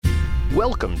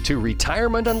Welcome to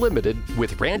Retirement Unlimited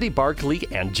with Randy Barkley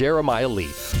and Jeremiah Lee.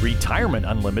 Retirement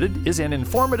Unlimited is an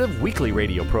informative weekly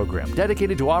radio program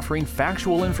dedicated to offering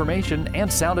factual information and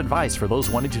sound advice for those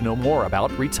wanting to know more about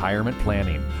retirement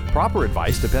planning. Proper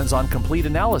advice depends on complete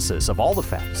analysis of all the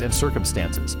facts and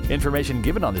circumstances. Information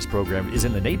given on this program is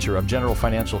in the nature of general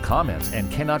financial comments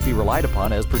and cannot be relied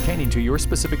upon as pertaining to your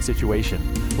specific situation.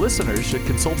 Listeners should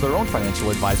consult their own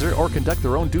financial advisor or conduct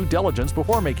their own due diligence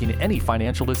before making any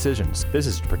financial decisions. This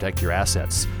is to protect your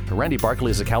assets. Randy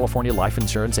Barkley is a California life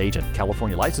insurance agent.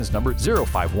 California license number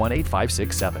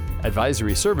 0518567.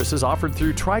 Advisory services offered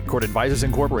through Tricord Advisors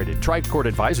Incorporated. Tricord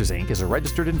Advisors Inc. is a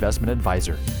registered investment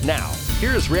advisor. Now,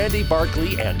 here's Randy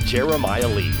Barkley and Jeremiah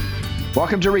Lee.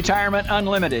 Welcome to Retirement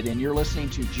Unlimited, and you're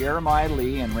listening to Jeremiah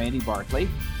Lee and Randy Barkley.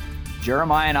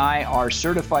 Jeremiah and I are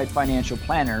certified financial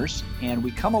planners, and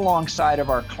we come alongside of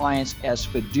our clients as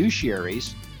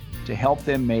fiduciaries to help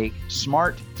them make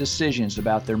smart decisions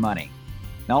about their money.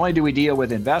 Not only do we deal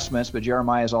with investments, but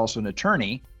Jeremiah is also an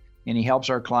attorney, and he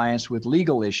helps our clients with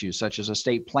legal issues such as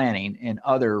estate planning and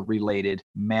other related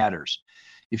matters.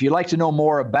 If you'd like to know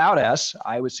more about us,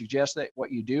 I would suggest that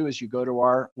what you do is you go to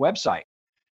our website,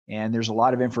 and there's a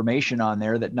lot of information on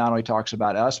there that not only talks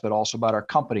about us, but also about our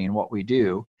company and what we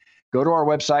do. Go to our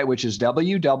website, which is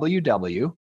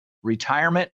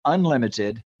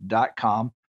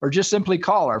www.retirementunlimited.com, or just simply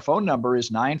call. Our phone number is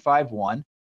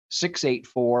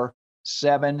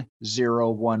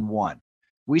 951-684-7011.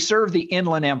 We serve the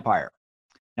Inland Empire.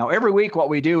 Now, every week what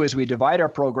we do is we divide our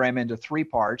program into three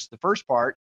parts. The first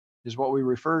part is what we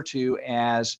refer to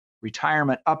as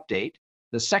Retirement Update.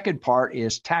 The second part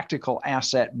is Tactical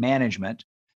Asset Management.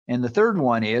 And the third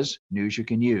one is News You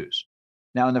Can Use.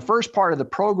 Now, in the first part of the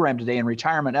program today in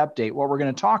Retirement Update, what we're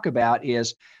going to talk about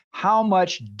is how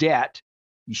much debt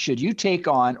should you take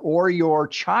on or your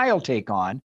child take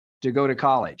on to go to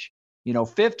college.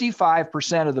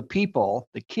 55% of the people,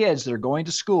 the kids that are going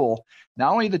to school,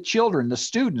 not only the children, the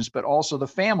students, but also the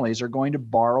families are going to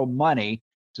borrow money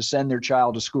to send their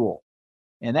child to school.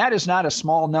 And that is not a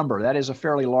small number. That is a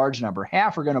fairly large number.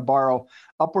 Half are going to borrow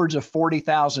upwards of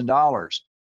 $40,000.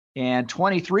 And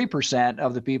 23%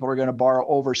 of the people are going to borrow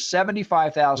over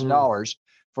 $75,000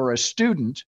 for a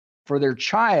student, for their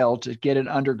child to get an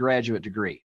undergraduate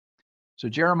degree. So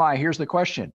Jeremiah, here's the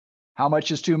question. How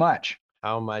much is too much?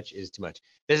 How much is too much?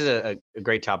 This is a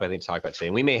great topic, I think, to talk about today.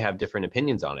 And we may have different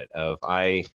opinions on it.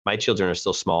 My children are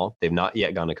still small. They've not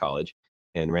yet gone to college.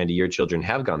 And Randy, your children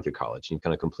have gone through college. You've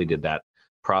kind of completed that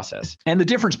process. And the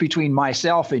difference between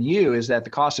myself and you is that the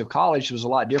cost of college was a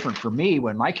lot different for me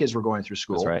when my kids were going through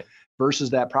school. That's right. Versus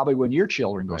that probably when your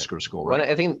children go to school, right?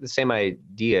 Well, I think the same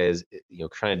idea is,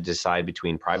 trying to decide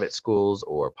between private schools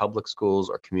or public schools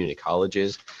or community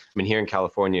colleges. I mean, here in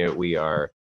California, we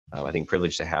are, I think,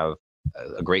 privileged to have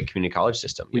a great community college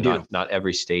system. We do. Not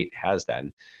every state has that.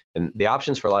 And the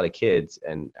options for a lot of kids,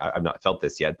 and I've not felt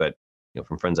this yet, but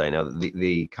from friends I know,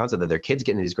 the concept that their kids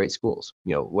get into these great schools,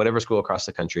 whatever school across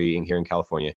the country and here in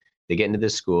California, they get into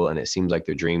this school and it seems like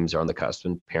their dreams are on the cusp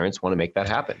and parents want to make that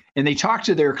happen. And they talk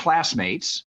to their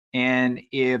classmates. And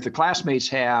if the classmates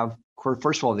have,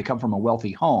 first of all, they come from a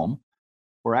wealthy home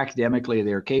or academically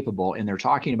they're capable and they're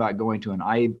talking about going to an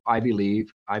Ivy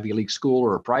League school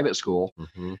or a private school,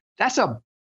 that's a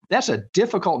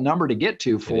difficult number to get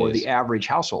to for the average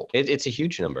household. It's a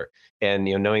huge number. And,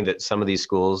 knowing that some of these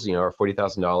schools, are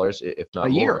 $40,000, if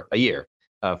not more, a year.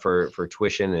 For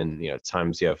tuition, and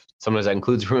times sometimes that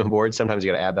includes room and board. Sometimes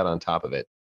you got to add that on top of it,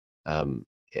 and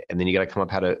then you got to come up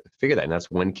how to figure that. And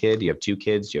that's one kid. You have two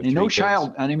kids. You have three kids.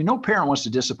 No parent wants to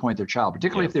disappoint their child,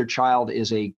 particularly if their child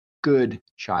is a good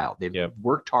child. They've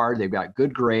worked hard. They've got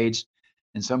good grades.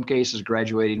 In some cases,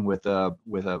 graduating with a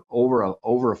over a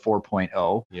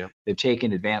 4.0. They've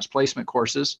taken advanced placement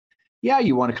courses.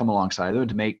 You want to come alongside them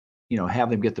to make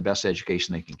have them get the best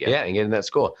education they can get. And get in that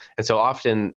school. And so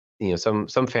often,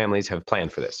 some families have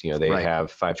planned for this. They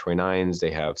have 529s,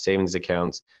 they have savings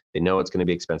accounts. They know it's going to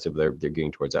be expensive. They're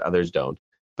getting towards that. Others don't.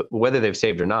 But whether they've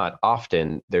saved or not,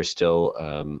 often there's still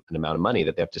an amount of money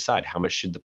that they have to decide. How much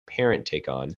should the parent take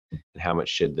on, and how much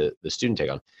should the student take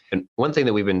on? And one thing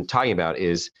that we've been talking about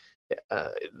is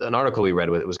an article we read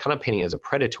it was kind of painting as a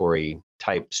predatory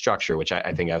type structure, which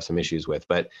I think I have some issues with.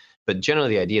 But generally,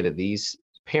 the idea that these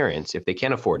parents, if they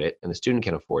can't afford it and the student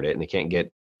can't afford it and they can't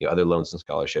get other loans and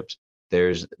scholarships,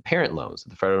 there's parent loans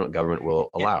that the federal government will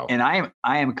allow. And I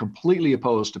am completely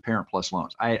opposed to Parent Plus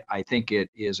loans. I think it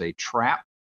is a trap,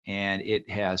 and it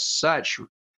has such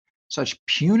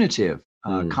punitive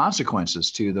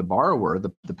consequences to the borrower,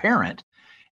 the parent.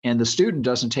 and the student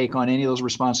doesn't take on any of those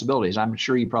responsibilities. I'm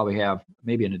sure you probably have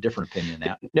maybe a different opinion than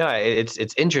that. No,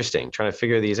 it's interesting trying to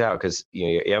figure these out because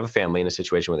you have a family in a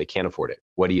situation where they can't afford it.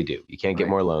 What do? You can't get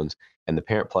more loans, and the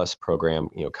Parent Plus program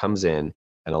comes in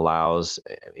and allows.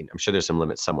 I mean, I'm sure there's some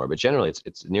limits somewhere, but generally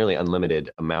it's nearly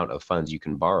unlimited amount of funds you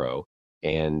can borrow,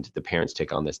 and the parents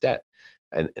take on this debt,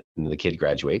 and the kid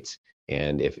graduates.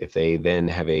 And if they then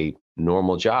have a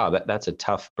normal job, that's a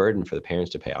tough burden for the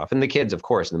parents to pay off. And the kids, of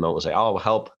course, in the moment will say, "I'll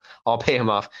help, I'll pay them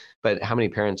off." But how many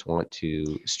parents want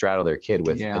to straddle their kid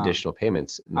with additional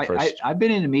payments? I've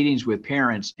been in meetings with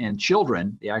parents and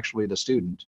children, actually the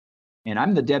student, and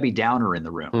I'm the Debbie Downer in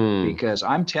the room because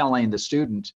I'm telling the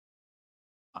student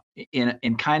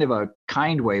in kind of a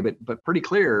kind way, but pretty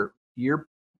clear, you're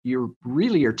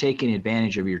taking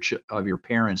advantage of your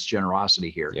parents' generosity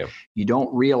here. Yep. You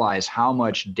don't realize how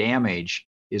much damage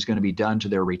is going to be done to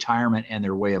their retirement and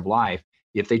their way of life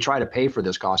if they try to pay for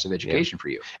this cost of education for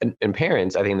you. And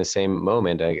parents, I think in the same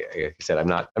moment, like I said, I'm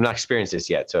not experienced this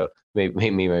yet, so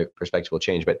maybe my perspective will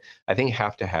change. But I think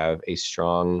have to have a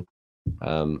strong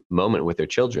moment with their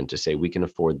children to say we can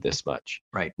afford this much,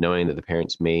 right? Knowing that the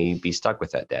parents may be stuck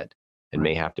with that debt and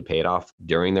may have to pay it off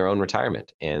during their own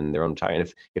retirement and their own time.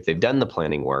 And if they've done the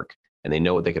planning work and they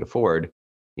know what they could afford,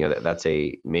 that's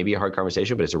maybe a hard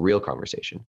conversation, but it's a real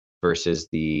conversation versus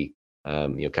the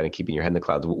kind of keeping your head in the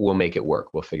clouds. We'll make it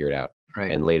work. We'll figure it out.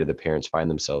 Right. And later the parents find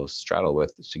themselves straddled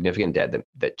with significant debt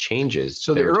that changes.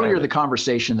 So the earlier the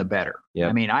conversation, the better. Yeah.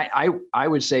 I mean, I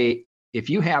would say if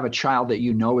you have a child that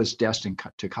is destined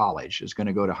to college, is going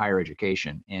to go to higher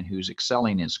education and who's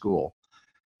excelling in school,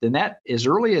 then that as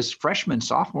early as freshman,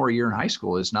 sophomore year in high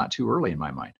school is not too early in my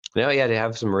mind. No, to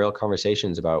have some real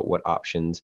conversations about what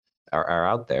options are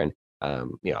out there.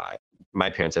 And, my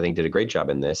parents, I think, did a great job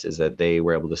in this, is that they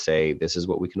were able to say, this is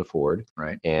what we can afford.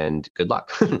 Right. And good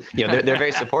luck. They're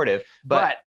very supportive,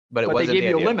 but it wasn't they gave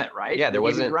you a limit, right? Yeah, there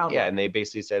wasn't. Yeah. And they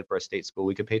basically said for a state school,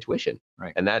 we could pay tuition.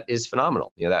 Right. And that is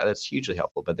phenomenal. That's hugely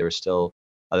helpful, but there were still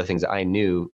other things that I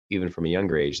knew, even from a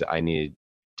younger age, that I needed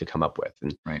to come up with.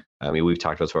 And I mean, we've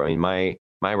talked about this before. I mean,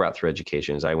 my route through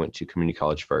education is I went to community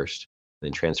college first,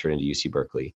 then transferred into UC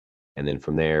Berkeley. And then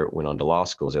from there, went on to law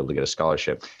school, was able to get a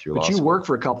scholarship through law school. But you worked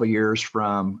for a couple of years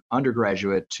from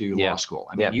undergraduate to law school.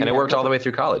 I mean, and I worked all the way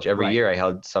through college. Every year I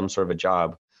held some sort of a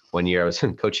job. One year I was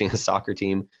coaching a soccer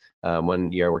team.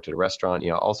 One year I worked at a restaurant,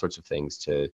 all sorts of things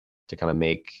to kind of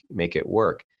make it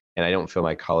work. And I don't feel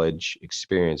my college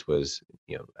experience was,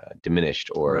 diminished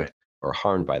or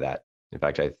harmed by that. In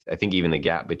fact, I think even the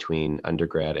gap between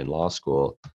undergrad and law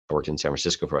school, I worked in San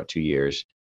Francisco for about 2 years.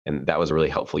 And that was a really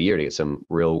helpful year to get some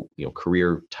real,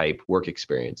 career type work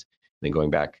experience. And then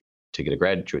going back to get a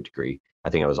graduate degree,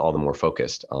 I think I was all the more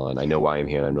focused on, I know why I'm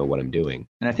here and I know what I'm doing.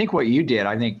 And I think what you did,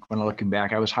 when looking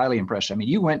back, I was highly impressed. I mean,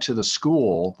 you went to the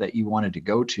school that you wanted to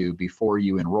go to before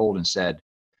you enrolled and said,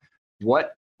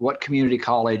 what community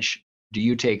college do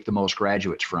you take the most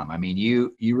graduates from? I mean,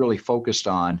 you really focused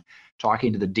on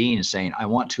talking to the dean and saying, I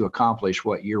want to accomplish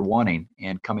what you're wanting,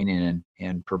 and coming in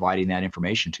and providing that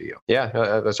information to you. Yeah,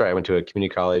 that's right. I went to a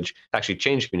community college, actually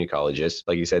changed community colleges,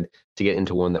 like you said, to get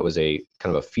into one that was a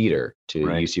kind of a feeder to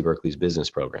UC Berkeley's business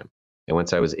program. And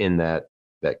once I was in that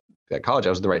college, I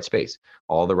was in the right space,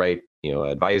 all the right,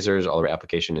 advisors, all the right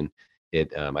application. And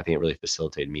I think it really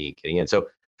facilitated me getting in. So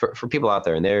for people out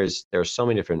there, and there are so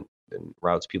many different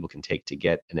routes people can take to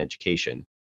get an education.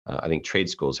 I think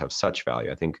trade schools have such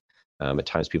value. I think at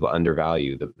times people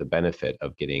undervalue the benefit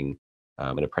of getting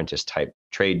an apprentice type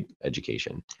trade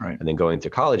education. Right. And then going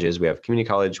through colleges, we have community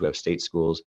college, we have state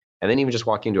schools, and then even just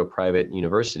walking into a private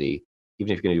university,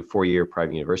 even if you're going to do 4-year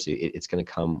private university, it's going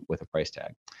to come with a price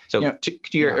tag. So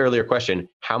to your earlier question,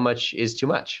 how much is too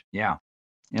much? Yeah.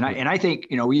 And I think,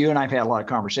 you and I've had a lot of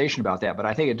conversation about that, but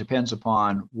I think it depends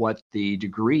upon what the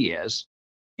degree is.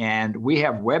 And we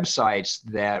have websites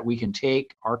that we can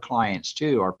take our clients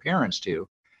to, our parents to,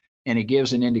 and it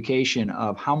gives an indication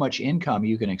of how much income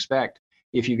you can expect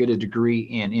if you get a degree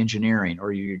in engineering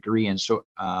or your degree in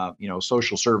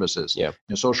social services,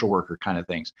 social worker kind of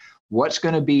things. What's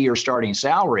going to be your starting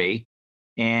salary?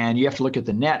 And you have to look at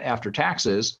the net after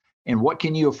taxes, and what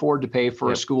can you afford to pay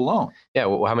for a school loan? Yeah,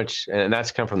 well, how much, and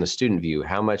that's come from the student view,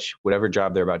 how much, whatever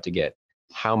job they're about to get,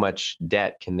 how much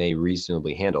debt can they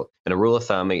reasonably handle? And a rule of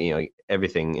thumb,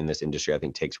 everything in this industry, I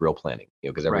think, takes real planning,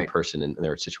 because every person in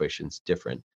their situation is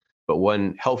different. But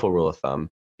one helpful rule of thumb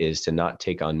is to not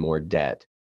take on more debt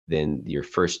than your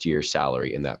first year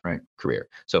salary in that career.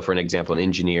 So for an example, an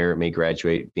engineer may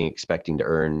graduate expecting to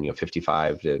earn,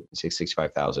 55 to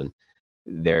 65,000.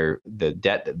 The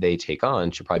debt that they take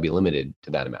on should probably be limited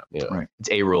to that amount. It's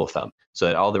a rule of thumb. So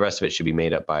that all the rest of it should be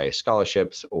made up by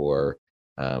scholarships or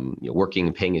working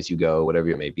and paying as you go, whatever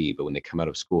it may be. But when they come out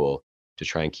of school, to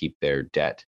try and keep their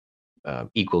debt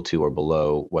equal to or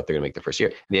below what they're going to make the first year.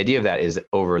 And the idea of that is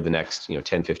over the next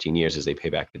 10, 15 years, as they pay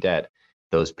back the debt,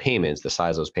 those payments, the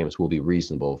size of those payments will be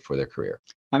reasonable for their career.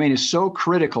 I mean, it's so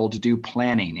critical to do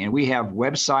planning. And we have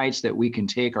websites that we can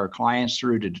take our clients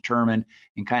through to determine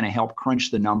and kind of help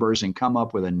crunch the numbers and come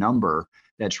up with a number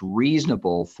that's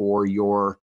reasonable for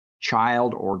your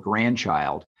child or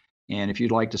grandchild. And if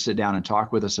you'd like to sit down and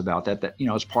talk with us about that,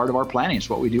 it's part of our planning. It's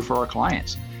what we do for our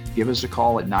clients. Give us a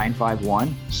call at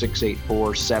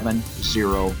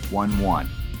 951-684-7011.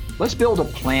 Let's build a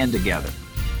plan together.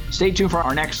 Stay tuned for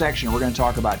our next section. We're going to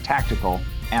talk about tactical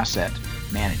asset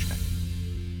management.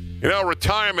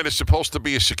 Retirement is supposed to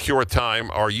be a secure time.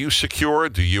 Are you secure?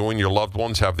 Do you and your loved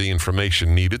ones have the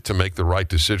information needed to make the right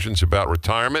decisions about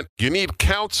retirement? You need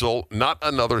counsel, not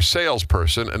another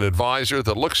salesperson, an advisor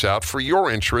that looks out for your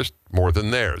interest more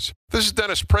than theirs. This is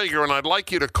Dennis Prager, and I'd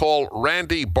like you to call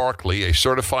Randy Barkley, a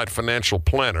certified financial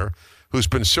planner who's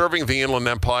been serving the Inland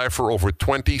Empire for over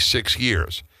 26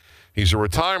 years. He's a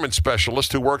retirement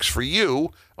specialist who works for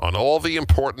you on all the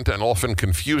important and often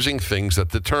confusing things that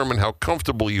determine how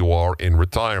comfortable you are in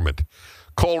retirement.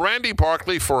 Call Randy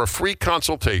Barkley for a free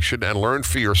consultation and learn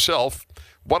for yourself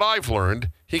what I've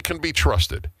learned. He can be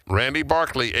trusted. Randy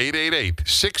Barkley,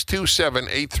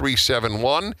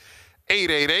 888-627-8371,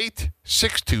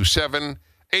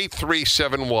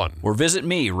 888-627-8371. Or visit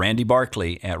me, Randy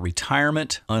Barkley, at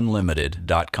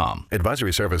retirementunlimited.com.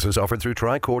 Advisory services offered through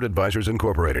Tricord Advisors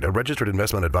Incorporated, a registered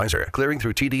investment advisor, clearing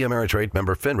through TD Ameritrade,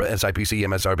 member FINRA, SIPC,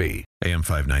 MSRB. AM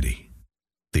 590,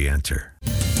 The Answer.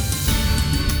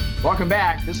 Welcome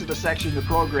back. This is the section of the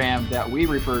program that we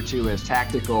refer to as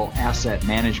tactical asset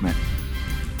management.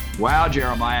 Wow,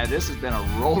 Jeremiah, this has been a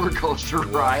roller coaster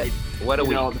ride. What a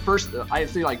week. The first, I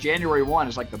feel like January 1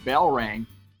 is like the bell rang.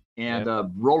 And the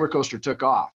roller coaster took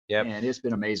off. Yep. And it's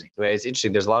been amazing. It's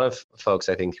interesting. There's a lot of folks,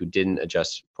 I think, who didn't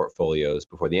adjust portfolios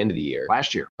before the end of the year.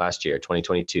 Last year,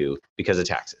 2022, because of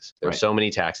taxes. There were so many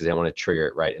taxes, they want to trigger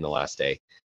it right in the last day.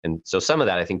 And so some of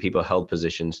that, I think people held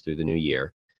positions through the new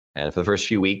year. And for the first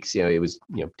few weeks, it was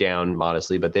down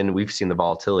modestly, but then we've seen the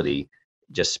volatility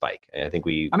just spike. And I think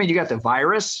you got the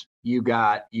virus, you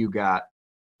got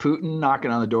Putin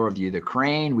knocking on the door of the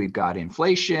Ukraine. We've got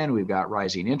inflation. We've got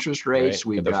rising interest rates.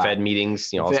 Right. We've got Fed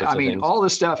meetings. All sorts of things. All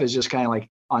this stuff is just kind of like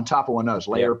on top of one another,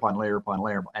 layer upon layer upon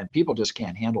layer, and people just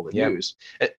can't handle the news.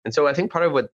 And so I think part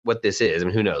of what this is,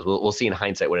 who knows? We'll see in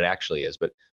hindsight what it actually is.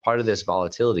 But part of this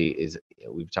volatility is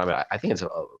we've talked about. I think it's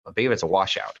a big of it's a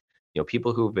washout.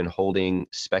 People who have been holding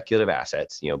speculative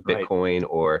assets, Bitcoin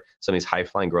or some of these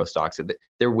high-flying growth stocks,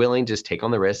 they're willing to just take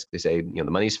on the risk. They say, the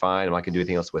money's fine. I'm not going to do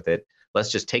anything else with it. Let's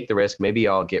just take the risk. Maybe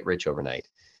I'll get rich overnight.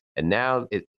 And now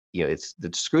it's the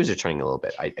screws are turning a little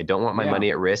bit. I don't want my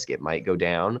money at risk. It might go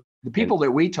down. The people that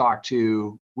we talk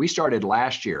to, we started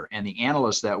last year, and the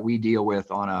analysts that we deal with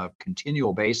on a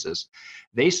continual basis,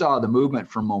 they saw the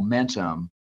movement from momentum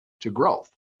to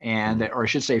growth, or I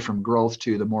should say from growth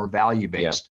to the more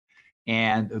value-based.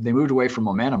 And they moved away from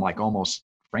momentum, like almost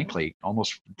like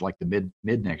the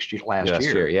mid next year, last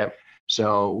year. Yep.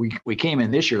 So we came in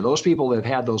this year. Those people that have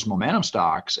had those momentum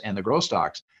stocks and the growth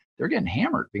stocks, they're getting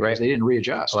hammered because they didn't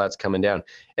readjust. Well, that's coming down.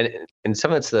 And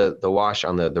some of it's the wash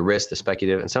on the risk, the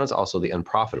speculative, and some of it's also the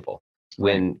unprofitable.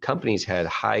 When companies had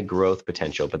high growth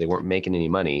potential, but they weren't making any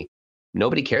money,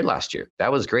 nobody cared last year.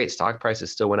 That was great. Stock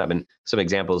prices still went up. And some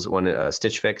examples, one,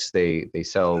 Stitch Fix, they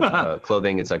sell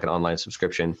clothing. It's like an online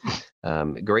subscription.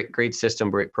 Great system,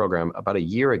 great program. About a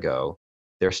year ago,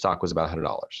 their stock was about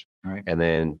 $100. Right. And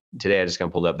then today I just kind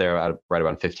of pulled up there right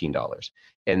around $15.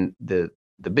 And the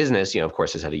business, of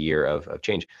course, has had a year of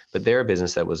change, but they're a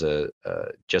business that was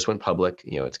just went public.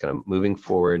 It's kind of moving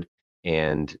forward,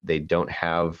 and they don't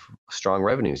have strong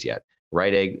revenues yet.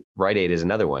 Rite Aid is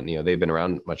another one. They've been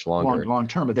around much longer, long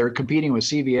term, but they're competing with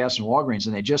CVS and Walgreens,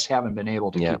 and they just haven't been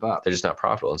able to keep up. They're just not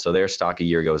profitable. And so their stock a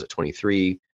year ago was at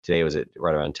 23. Today was at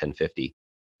right around 10.50.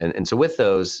 And so with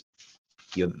those,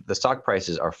 the stock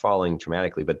prices are falling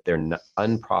dramatically, but they're not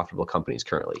unprofitable companies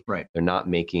currently. Right. They're not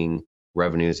making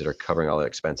revenues that are covering all their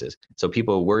expenses. So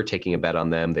people were taking a bet on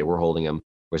them. They were holding them.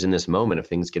 Whereas in this moment of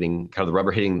things getting kind of the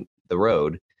rubber hitting the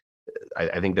road,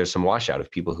 I think there's some washout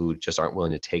of people who just aren't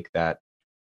willing to take that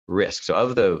risk. So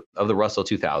of the Russell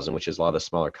 2000, which is a lot of the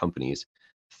smaller companies,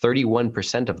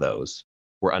 31% of those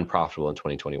were unprofitable in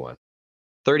 2021.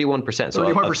 31%. So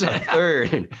 31%.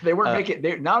 Third. They weren't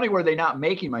making. Not only were they not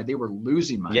making money, they were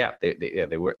losing money. Yeah,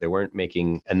 they weren't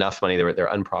making enough money. They're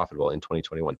unprofitable in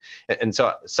 2021. And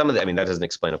so some of that, that doesn't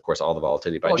explain, of course, all the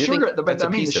volatility. But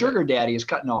the sugar daddy is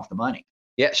cutting off the money.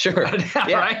 Yeah, sure.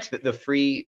 Yeah. Right? The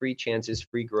free chances,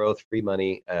 free growth, free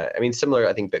money. I mean, similar,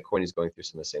 I think Bitcoin is going through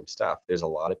some of the same stuff. There's a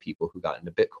lot of people who got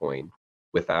into Bitcoin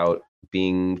without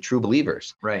being true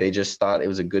believers. Right. They just thought it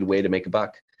was a good way to make a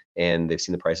buck, and they've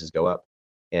seen the prices go up.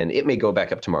 And it may go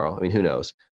back up tomorrow. I mean, who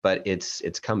knows? But it's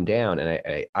come down,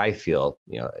 and I feel,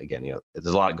 again, there's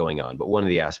a lot going on, but one of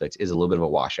the aspects is a little bit of a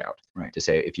washout. Right. To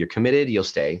say, if you're committed, you'll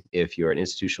stay. If you're an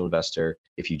institutional investor,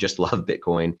 if you just love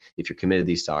Bitcoin, if you're committed to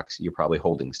these stocks, you're probably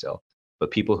holding still. But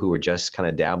people who are just kind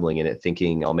of dabbling in it,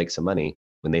 thinking I'll make some money,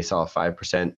 when they saw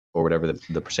 5% or whatever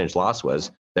the percentage loss was,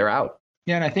 they're out.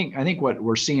 Yeah, and I think what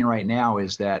we're seeing right now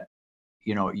is that,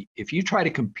 if you try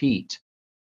to compete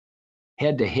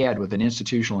head to head with an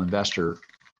institutional investor,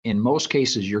 in most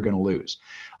cases you're going to lose.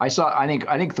 I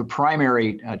think the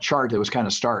primary chart that was kind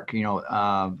of stark,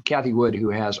 Kathy Wood,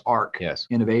 who has ARC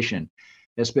Innovation,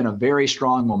 it's been a very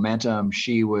strong momentum.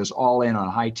 She was all in on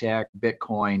high tech,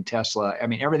 Bitcoin, Tesla. I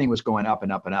mean, everything was going up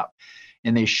and up and up.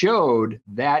 And they showed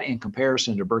that in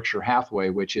comparison to Berkshire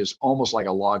Hathaway, which is almost like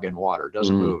a log in water. It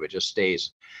doesn't move, it just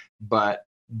stays. But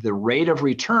the rate of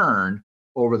return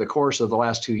over the course of the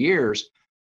last 2 years,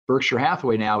 Berkshire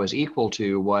Hathaway now is equal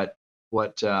to what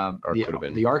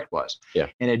the ARC was. Yeah.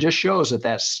 And it just shows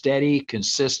that steady,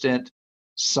 consistent,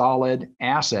 solid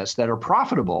assets that are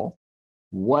profitable,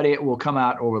 what it will come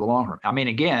out over the long run. I mean,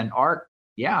 again, ARC,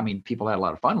 people had a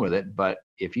lot of fun with it, but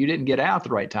if you didn't get out at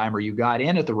the right time or you got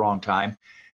in at the wrong time,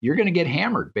 you're going to get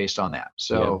hammered based on that.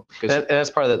 So and that's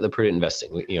part of the prudent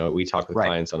investing. We talk with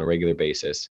clients on a regular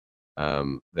basis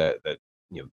that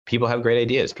people have great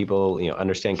ideas. People,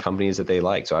 understand companies that they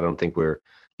like. So I don't think we're,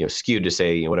 skewed to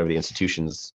say, whatever the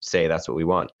institutions say, that's what we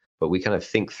want. But we kind of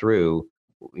think through,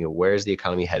 where's the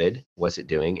economy headed? What's it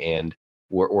doing? And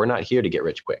we're not here to get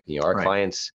rich quick. Our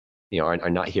clients, are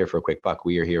not here for a quick buck.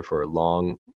 We are here for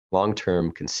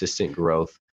long-term consistent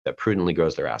growth that prudently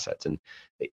grows their assets. And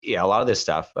a lot of this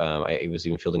stuff, I was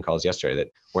even fielding calls yesterday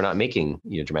that we're not making,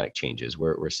 dramatic changes.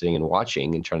 We're sitting and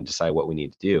watching and trying to decide what we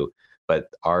need to do.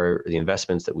 But the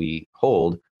investments that we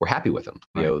hold, we're happy with them.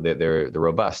 They're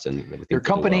robust, and they're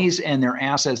companies and they're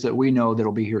assets that we know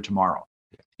that'll be here tomorrow.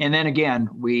 And then again,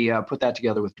 we put that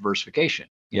together with diversification.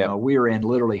 We are in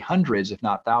literally hundreds, if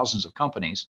not thousands, of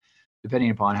companies,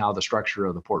 depending upon how the structure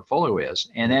of the portfolio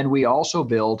is. And then we also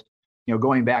build,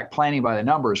 going back, planning by the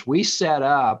numbers. We set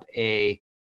up a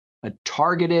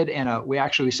targeted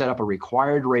we set up a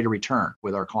required rate of return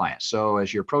with our clients. So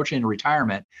as you're approaching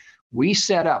retirement, we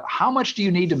set up how much do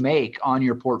you need to make on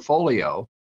your portfolio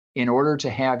in order to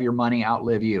have your money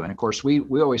outlive you. And of course, we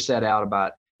always set out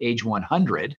about age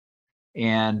 100,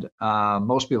 and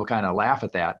most people kind of laugh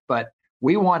at that. But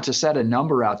we want to set a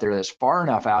number out there that's far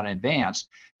enough out in advance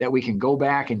that we can go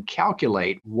back and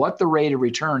calculate what the rate of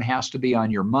return has to be on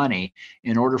your money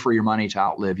in order for your money to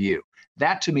outlive you.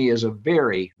 That to me is a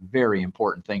very, very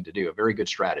important thing to do, a very good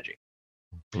strategy.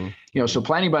 So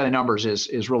planning by the numbers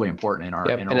is really important in our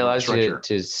in our and it allows structure. you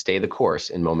to stay the course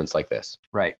in moments like this.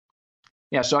 Right.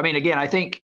 Yeah. So I mean, again, I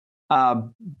think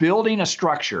building a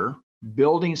structure,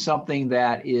 building something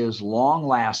that is long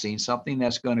lasting, something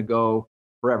that's going to go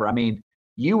forever. I mean,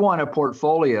 you want a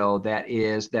portfolio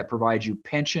that provides you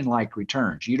pension like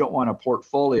returns. You don't want a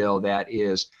portfolio that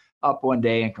is up one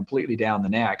day and completely down the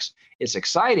next. It's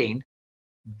exciting,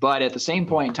 but at the same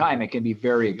point in time, it can be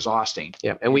very exhausting.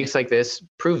 Yeah, and weeks like this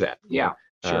prove that. Yeah,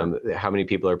 sure. How many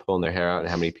people are pulling their hair out, and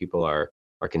how many people are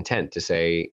content to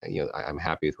say, I'm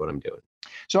happy with what I'm doing.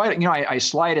 So I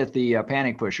slide at the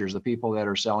panic pushers, the people that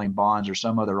are selling bonds or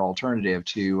some other alternative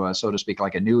to, so to speak,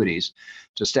 like annuities,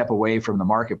 to step away from the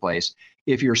marketplace.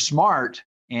 If you're smart,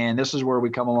 and this is where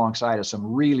we come alongside of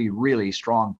some really, really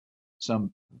strong,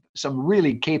 some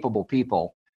really capable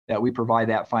people that we provide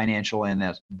that financial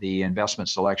and the investment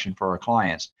selection for our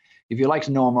clients. If you'd like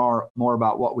to know more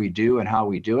about what we do and how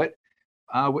we do it,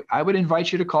 I would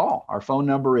invite you to call. Our phone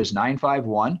number is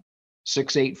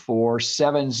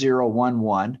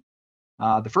 951-684-7011.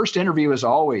 The first interview is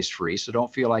always free, so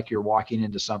don't feel like you're walking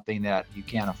into something that you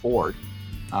can't afford.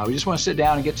 We just want to sit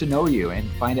down and get to know you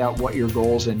and find out what your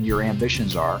goals and your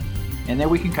ambitions are. And then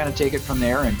we can kind of take it from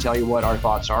there and tell you what our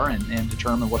thoughts are and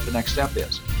determine what the next step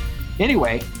is.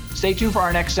 Anyway, stay tuned for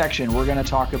our next section. We're going to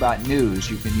talk about news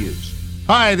you can use.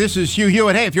 Hi, this is Hugh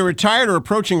Hewitt. Hey, if you're retired or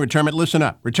approaching retirement, listen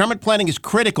up. Retirement planning is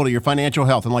critical to your financial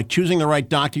health, and like choosing the right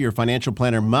doctor, your financial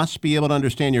planner must be able to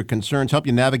understand your concerns, help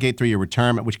you navigate through your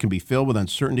retirement, which can be filled with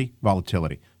uncertainty,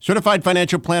 volatility. Certified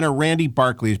financial planner Randy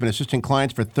Barkley has been assisting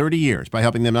clients for 30 years by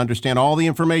helping them understand all the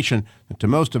information that to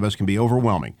most of us can be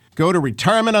overwhelming. Go to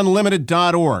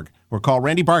retirementunlimited.org. or call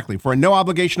Randy Barkley for a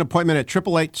no-obligation appointment at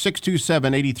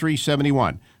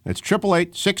 888-627-8371. That's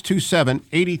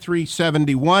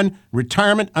 888-627-8371,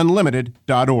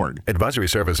 retirementunlimited.org. Advisory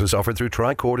services offered through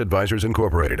Tricord Advisors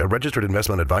Incorporated, a registered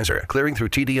investment advisor, clearing through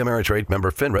TD Ameritrade, member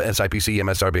FINRA, SIPC,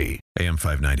 MSRB. AM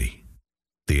 590.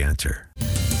 The Answer.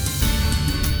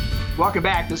 Welcome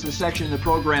back. This is the section of the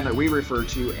program that we refer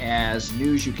to as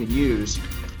News You Can Use.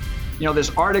 You know, this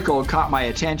article caught my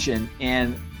attention,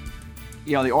 and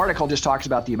you know, the article just talks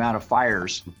about the amount of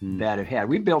fires that have had.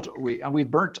 We've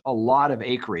burnt a lot of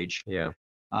acreage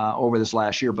over this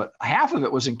last year, but half of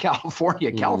it was in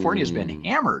California. California has been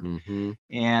hammered.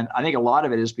 And I think a lot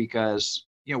of it is because,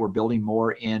 you know, we're building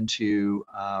more into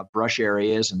brush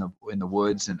areas in the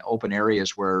woods and open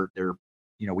areas where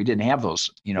we didn't have those,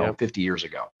 50 years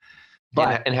ago.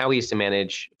 But and how we used to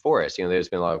manage forests, there's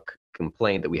been a lot of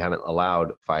complaint that we haven't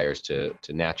allowed fires to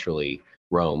naturally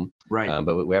roam. Right.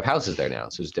 But we have houses there now,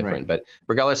 so it's different. Right. But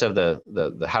regardless of the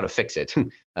how to fix it,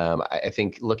 I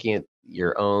think looking at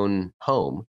your own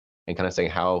home and kind of saying,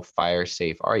 how fire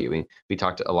safe are you? I mean, we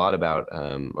talked a lot about,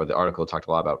 or the article talked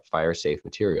a lot about fire safe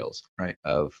materials. Right.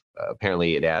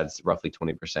 Apparently it adds roughly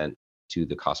 20% to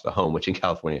the cost of a home, which in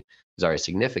California is already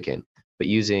significant. But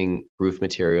using roof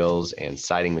materials and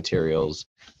siding materials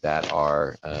that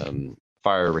are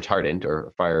fire retardant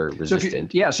or fire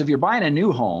resistant. So if you're buying a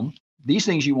new home, these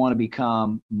things you want to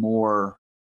become more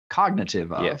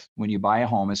cognitive of when you buy a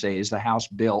home and say, is the house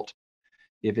built,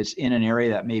 if it's in an area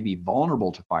that may be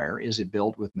vulnerable to fire, is it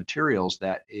built with materials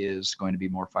that is going to be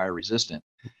more fire resistant?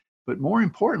 But more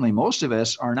importantly, most of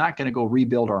us are not going to go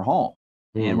rebuild our home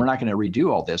and we're not going to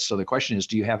redo all this. So the question is,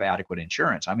 do you have adequate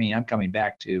insurance? I mean, I'm coming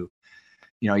back to,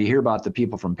 you hear about the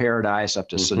people from Paradise up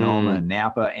to Sonoma and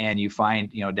Napa, and you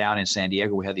find, down in San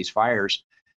Diego, we had these fires.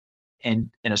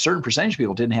 And a certain percentage of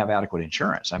people didn't have adequate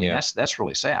insurance. I mean, that's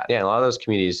really sad. Yeah, and a lot of those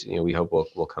communities, we hope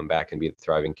will come back and be the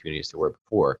thriving communities that were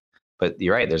before. But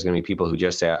you're right. There's going to be people who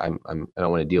just say, I don't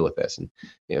want to deal with this. And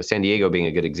San Diego being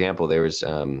a good example, there was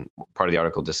part of the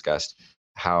article discussed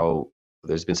how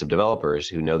there's been some developers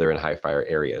who know they're in high fire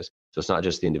areas. So it's not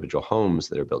just the individual homes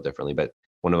that are built differently, but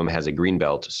one of them has a green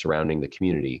belt surrounding the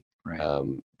community,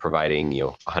 providing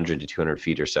 100 to 200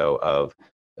 feet or so of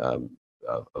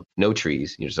no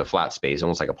trees, just a flat space,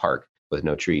 almost like a park with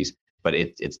no trees, but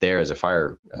it's there as a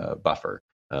fire buffer,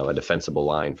 a defensible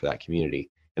line for that community.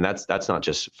 And that's not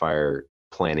just fire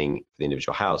planning for the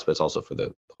individual house, but it's also for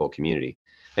the whole community.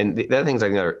 And the other things I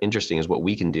think that are interesting is what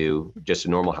we can do just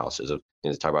in normal houses. To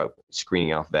talk about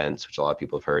screening off vents, which a lot of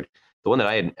people have heard. The one that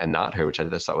I had not heard, which I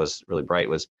just thought was really bright,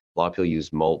 was a lot of people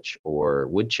use mulch or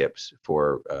wood chips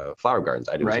for flower gardens.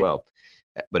 I do as well.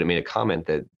 But it made a comment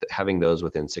that having those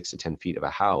within 6 to 10 feet of a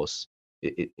house,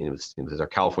 it was our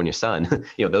California sun.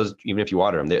 Those, even if you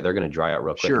water them, they're going to dry out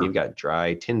real quick. And you've got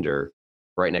dry tinder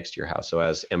right next to your house. So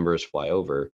as embers fly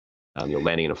over, you're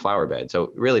landing in a flower bed.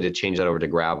 So really, to change that over to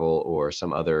gravel or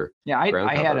some other. Yeah,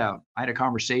 I had a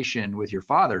conversation with your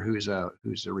father, who's a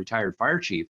retired fire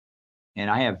chief, and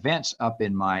I have vents up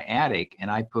in my attic, and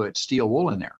I put steel wool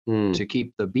in there to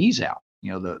keep the bees out.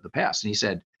 The pests. And he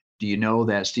said, do you know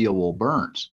that steel wool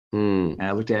burns? And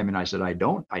I looked at him and I said, I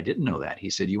didn't know that. He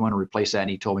said, you want to replace that? And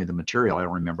he told me the material. I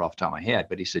don't remember off the top of my head,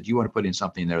 but he said, you want to put in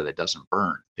something there that doesn't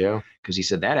burn. Yeah. Because he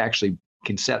said that actually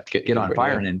can get on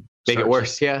fire and then make it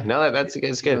worse. Yeah. No, that's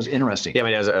good. It was interesting. Yeah.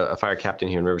 My dad's a fire captain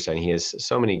here in Riverside. And he has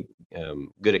so many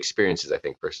good experiences, I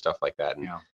think, for stuff like that. And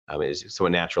it's so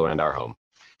natural around our home.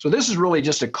 So this is really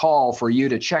just a call for you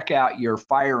to check out your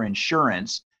fire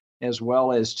insurance, as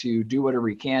well as to do whatever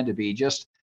you can to be just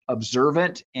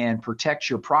observant and protect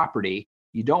your property.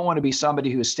 You don't want to be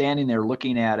somebody who is standing there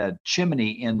looking at a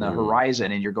chimney in the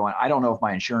horizon and you're going, I don't know if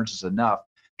my insurance is enough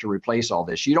to replace all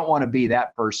this. You don't want to be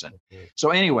that person. So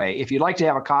anyway, if you'd like to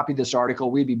have a copy of this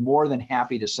article, we'd be more than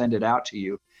happy to send it out to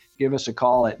you. Give us a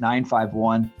call at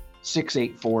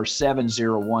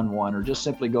 951-684-7011, or just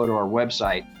simply go to our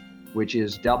website, which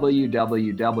is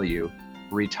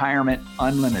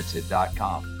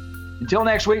www.retirementunlimited.com. Until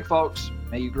next week, folks,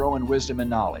 may you grow in wisdom and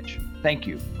knowledge. Thank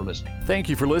you for listening. Thank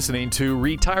you for listening to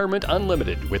Retirement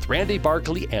Unlimited with Randy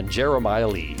Barkley and Jeremiah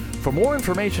Lee. For more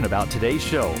information about today's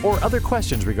show or other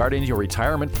questions regarding your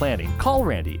retirement planning, call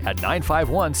Randy at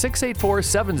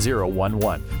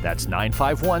 951-684-7011. That's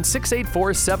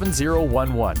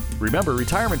 951-684-7011. Remember,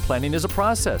 retirement planning is a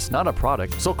process, not a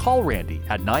product, so call Randy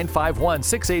at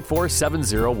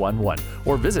 951-684-7011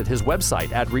 or visit his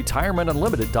website at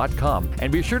retirementunlimited.com.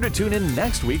 And be sure to tune in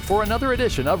next week for another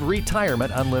edition of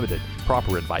Retirement Unlimited.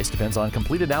 proper advice depends on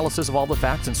complete analysis of all the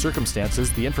facts and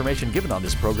circumstances. The information given on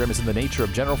this program is in the nature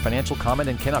of general financial comment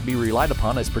and cannot be relied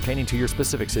upon as pertaining to your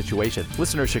specific situation.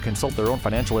 Listeners should consult their own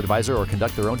financial advisor or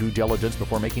conduct their own due diligence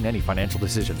before making any financial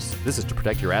decisions. This is to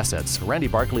protect your assets. Randy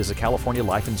Barkley is a California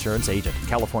life insurance agent.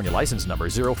 California license number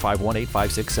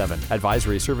 0518567.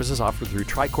 Advisory services offered through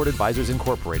Tricord Advisors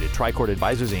Incorporated. Tricord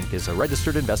Advisors Inc. is a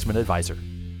registered investment advisor.